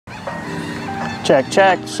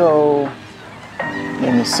Check. So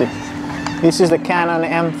let me see. This is the Canon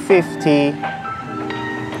M50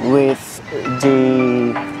 with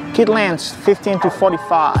the kit lens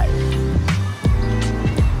 15-45.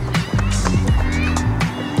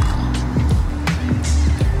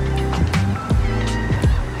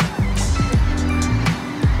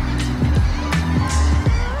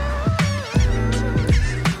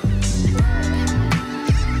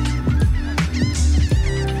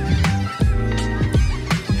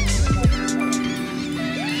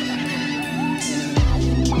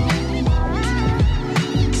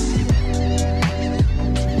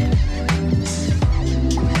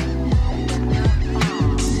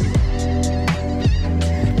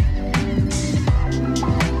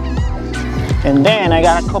 And then I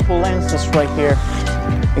got a couple lenses right here.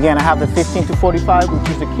 Again, I have the 15-45, which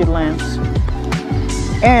is the kit lens.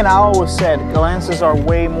 And I always said the lenses are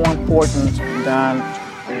way more important than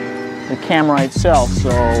the camera itself.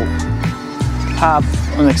 So I have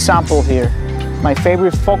an example here. My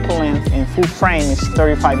favorite focal length in full frame is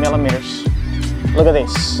 35 millimeters. Look at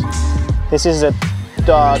this. This is a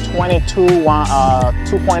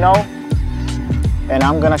 2.0. And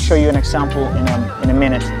I'm gonna show you an example in a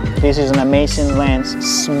minute. This is an amazing lens,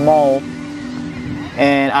 small,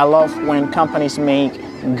 and I love when companies make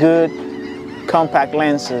good compact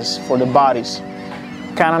lenses for the bodies.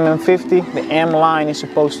 Canon M50, the M line is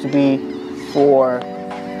supposed to be for,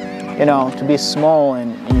 you know, to be small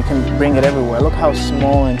and you can bring it everywhere. Look how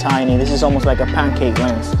small and tiny. This is almost like a pancake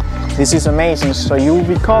lens. This is amazing. So you will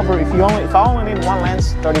be covered, if I only need one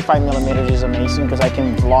lens, 35 millimeters is amazing because I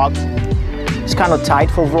can vlog. It's kind of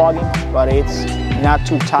tight for vlogging, but it's not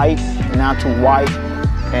too tight, not too wide,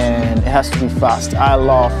 and it has to be fast. I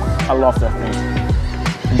love that thing.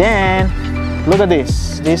 Then look at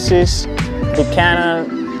this. This is the Canon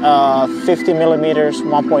 50 millimeters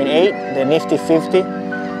 1.8, the Nifty 50,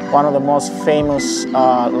 one of the most famous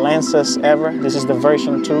lenses ever. This is the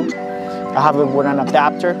version 2. I have it with an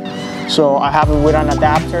adapter. So I have it with an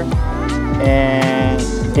adapter, and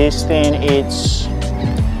this thing, it's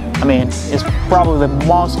probably the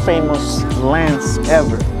most famous lens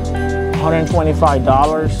ever.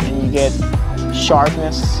 $125 and you get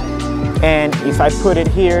sharpness. And if I put it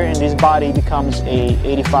here in this body, it becomes a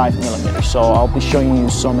 85 millimeter. So I'll be showing you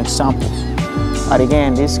some examples. But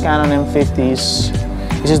again, this Canon M50 this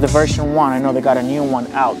is the version 1. I know they got a new one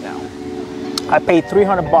out now. I paid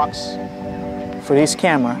 $300 for this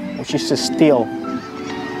camera, which is a steal.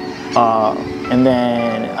 And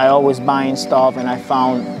then I always buying stuff, and I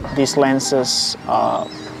found these lenses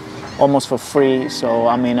almost for free. So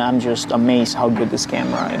I mean, I'm just amazed how good this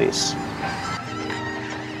camera it is.